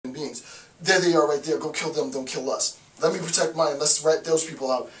beings. There they are right there. Go kill them, don't kill us. Let me protect mine. Let's rat those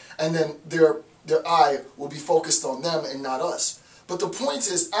people out. And then their eye will be focused on them and not us. But the point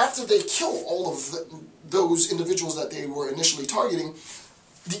is, after they kill all of those individuals that they were initially targeting,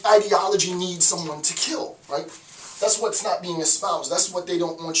 the ideology needs someone to kill, right? That's what's not being espoused. That's what they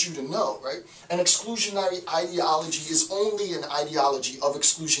don't want you to know, right? An exclusionary ideology is only an ideology of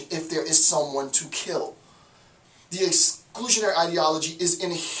exclusion if there is someone to kill. The exclusionary ideology is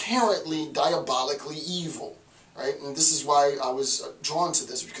inherently diabolically evil, right? And this is why I was drawn to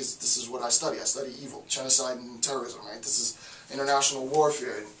this, because this is what I study. I study evil, genocide, and terrorism, right? This is international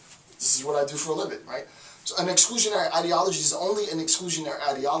warfare, and this is what I do for a living, right? So an exclusionary ideology is only an exclusionary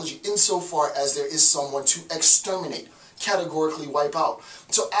ideology insofar as there is someone to exterminate, categorically wipe out.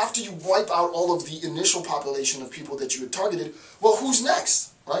 So after you wipe out all of the initial population of people that you had targeted, well, who's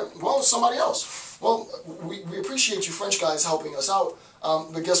next, right? Well, somebody else. Well, we appreciate you French guys helping us out,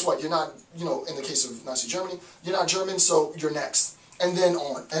 but guess what? You're not, you know, in the case of Nazi Germany, you're not German, so you're next. And then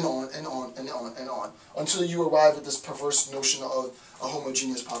on, and on, and on, and on, and on, until you arrive at this perverse notion of a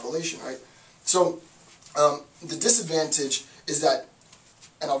homogeneous population, right? So, the disadvantage is that,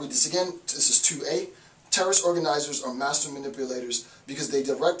 and I'll read this again, this is 2A, terrorist organizers are master manipulators because they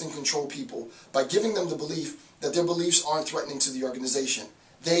direct and control people by giving them the belief that their beliefs aren't threatening to the organization.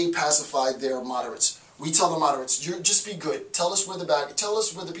 They pacify their moderates. We tell the moderates, you just be good. Tell us where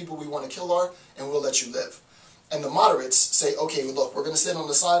the people we want to kill are, and we'll let you live. And the moderates say, okay, well, look, we're going to sit on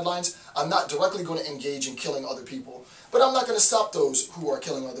the sidelines. I'm not directly going to engage in killing other people, but I'm not going to stop those who are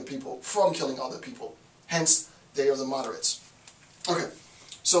killing other people from killing other people. Hence, they are the moderates. Okay,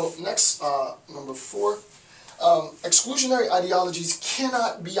 so next, number 4. Exclusionary ideologies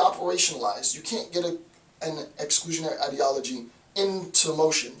cannot be operationalized. You can't get an exclusionary ideology into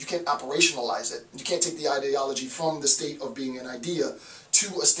motion. You can't operationalize it. You can't take the ideology from the state of being an idea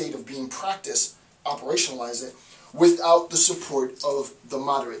to a state of being practice, operationalize it, without the support of the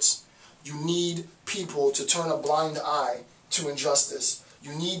moderates. You need people to turn a blind eye to injustice.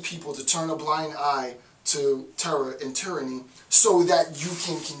 You need people to turn a blind eye to terror and tyranny so that you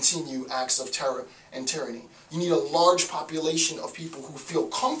can continue acts of terror and tyranny. You need a large population of people who feel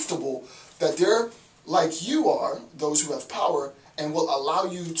comfortable that they're like you are, those who have power, and will allow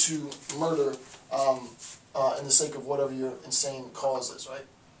you to murder in the sake of whatever your insane cause is, right?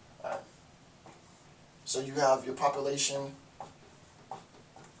 All right. So you have your population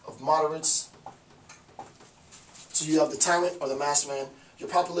of moderates. So you have the tyrant or the masked man, your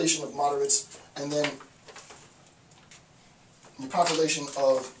population of moderates, and then your population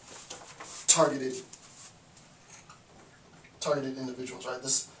of targeted individuals, right?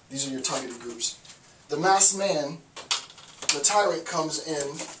 These are your targeted groups. The masked man, the tyrant, comes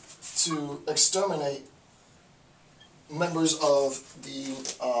in to exterminate members of the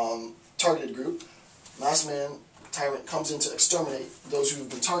targeted group. Masked man, tyrant, comes in to exterminate those who have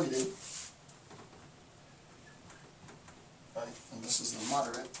been targeted. Right, and this is the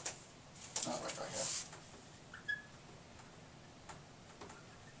moderate. Right here.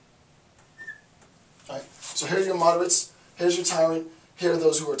 Right. So here are your moderates, here's your tyrant, here are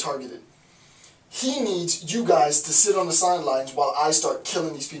those who are targeted. He needs you guys to sit on the sidelines while I start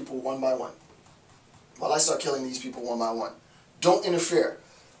killing these people one by one. Don't interfere.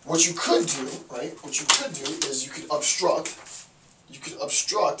 What you could do, right, is you could obstruct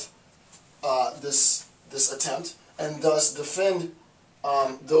this attempt and thus defend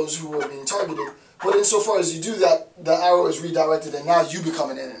those who are being targeted. But insofar as you do that, the arrow is redirected and now you become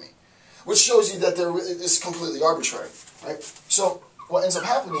an enemy, which shows you that it's completely arbitrary, right? So what ends up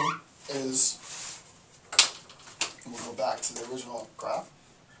happening is, we'll go back to the original graph,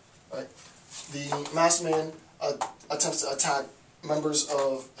 right? The masked man attempts to attack members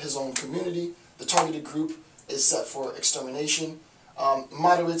of his own community. The targeted group is set for extermination.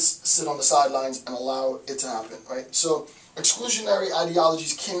 Moderates sit on the sidelines and allow it to happen, right? So exclusionary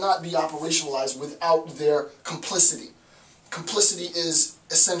ideologies cannot be operationalized without their complicity. Complicity is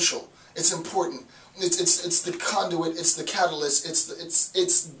essential. It's important. It's the conduit. It's the catalyst. It's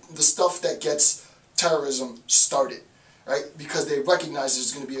the stuff that gets terrorism started, right? Because they recognize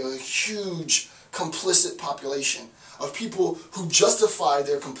there's going to be a huge complicit population of people who justify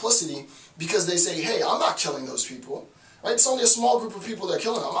their complicity because they say, hey, I'm not killing those people, right? It's only a small group of people that are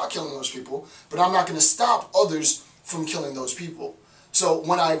killing them. I'm not killing those people, but I'm not going to stop others from killing those people. So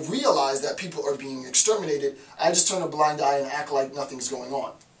when I realize that people are being exterminated, I just turn a blind eye and act like nothing's going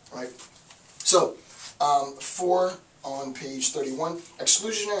on, right? So, 4 on page 31,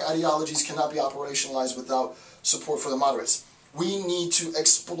 exclusionary ideologies cannot be operationalized without support for the moderates. We need to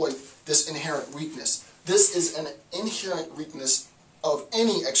exploit this inherent weakness. This is an inherent weakness of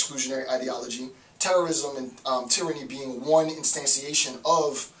any exclusionary ideology, terrorism and tyranny being one instantiation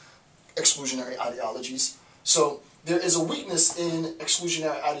of exclusionary ideologies. So there is a weakness in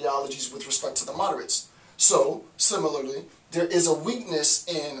exclusionary ideologies with respect to the moderates. So, similarly, there is a weakness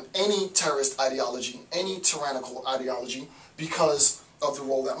in any terrorist ideology, any tyrannical ideology, because of the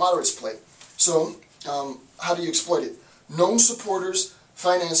role that moderates play. So, how do you exploit it? Known supporters,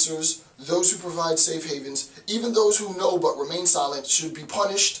 financiers, those who provide safe havens, even those who know but remain silent, should be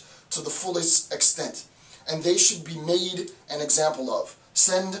punished to the fullest extent. And they should be made an example of.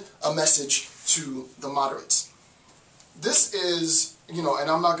 Send a message to the moderates. This is, and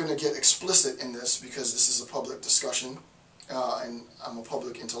I'm not going to get explicit in this because this is a public discussion, and I'm a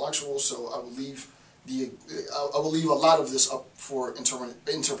public intellectual, so I will leave a lot of this up for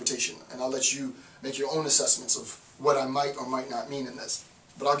interpretation, and I'll let you make your own assessments of what I might or might not mean in this.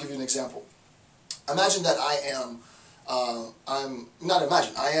 But I'll give you an example. Imagine that I am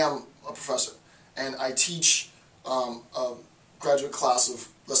a professor, and I teach a graduate class of,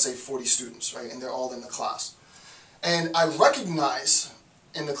 let's say, 40 students, right? And they're all in the class. And I recognize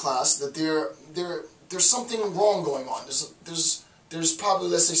in the class that there's something wrong going on. There's probably,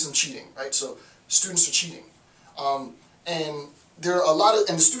 let's say, some cheating, right? So students are cheating, and there are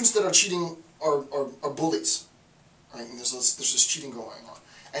and the students that are cheating are bullies, right? And there's this cheating going on,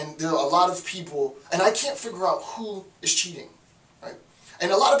 and there are a lot of people, and I can't figure out who is cheating, right?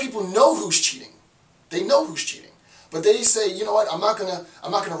 And a lot of people know who's cheating. They know who's cheating, but they say, you know what? I'm not gonna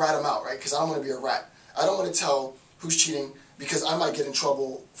rat them out, right? Because I don't want to be a rat. I don't want to tell who's cheating because I might get in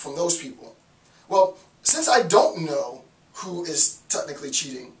trouble from those people. Well, since I don't know who is technically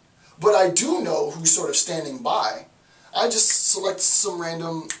cheating, but I do know who's sort of standing by, I just select some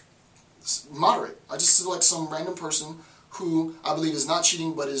random moderate. I just select some random person who I believe is not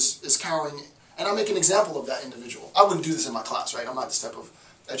cheating but is cowering, and I make an example of that individual. I wouldn't do this in my class, right? I'm not this type of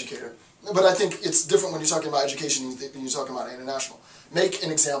educator. But I think it's different when you're talking about education and you're talking about international. Make an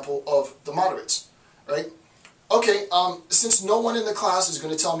example of the moderates, right? Okay, since no one in the class is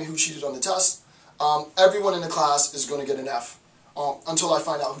going to tell me who cheated on the test, everyone in the class is going to get an F until I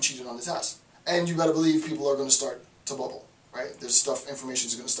find out who cheated on the test. And you better believe people are going to start to bubble, right? There's information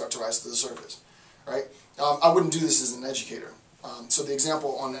is going to start to rise to the surface, right? I wouldn't do this as an educator. So the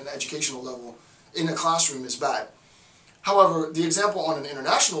example on an educational level in a classroom is bad. However, the example on an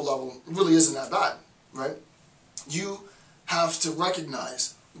international level really isn't that bad, right? You have to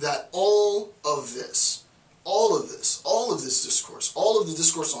recognize that all of this discourse, all of the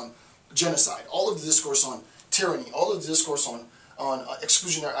discourse on genocide, all of the discourse on tyranny, all of the discourse on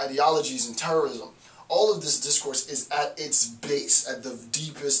exclusionary ideologies and terrorism, all of this discourse is at its base, at the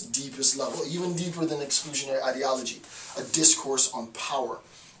deepest level, even deeper than exclusionary ideology, a discourse on power.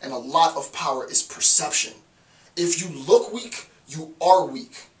 And a lot of power is perception. If you look weak, you are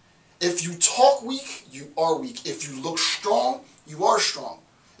weak. If you talk weak, you are weak. If you look strong, you are strong.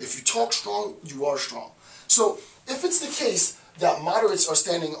 If you talk strong, you are strong. So if it's the case that moderates are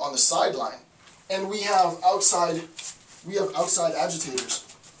standing on the sideline, and we have outside agitators,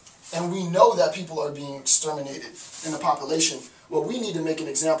 and we know that people are being exterminated in the population, well, we need to make an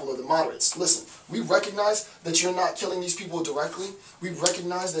example of the moderates. Listen, we recognize that you're not killing these people directly. We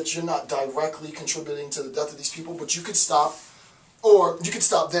recognize that you're not directly contributing to the death of these people, but you could stop, or you could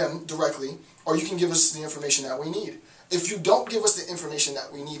stop them directly, or you can give us the information that we need. If you don't give us the information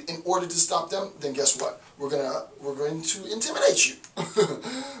that we need in order to stop them, then guess what? We're going to intimidate you.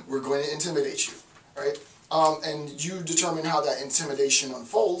 We're going to intimidate you, right? And you determine how that intimidation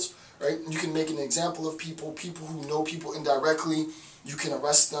unfolds, right? You can make an example of people who know people indirectly. You can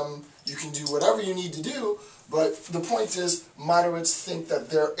arrest them. You can do whatever you need to do. But the point is, moderates think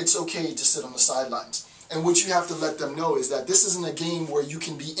that it's okay to sit on the sidelines. And what you have to let them know is that this isn't a game where you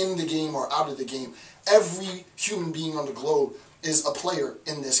can be in the game or out of the game. Every human being on the globe is a player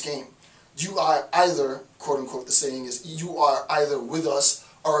in this game. You are either, quote unquote, the saying is, you are either with us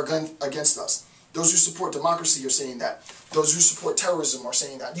or against us. Those who support democracy are saying that. Those who support terrorism are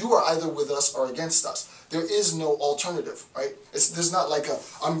saying that. You are either with us or against us. There is no alternative, right? There's not like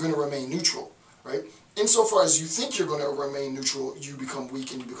I'm going to remain neutral, right? Insofar as you think you're going to remain neutral, you become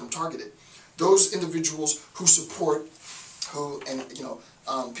weak and you become targeted. Those individuals who support,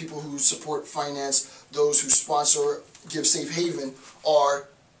 people who support finance, those who sponsor, give safe haven,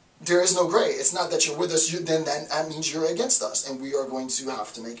 there is no gray. It's not that you're with us, then that means you're against us, and we are going to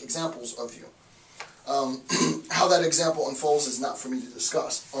have to make examples of you. How that example unfolds is not for me to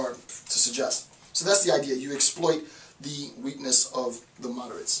discuss or to suggest. So that's the idea. You exploit the weakness of the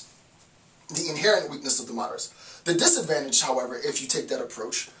moderates, the inherent weakness of the moderates. The disadvantage, however, if you take that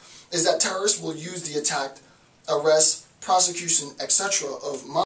approach, is that terrorists will use the attack, arrest, prosecution, etc. of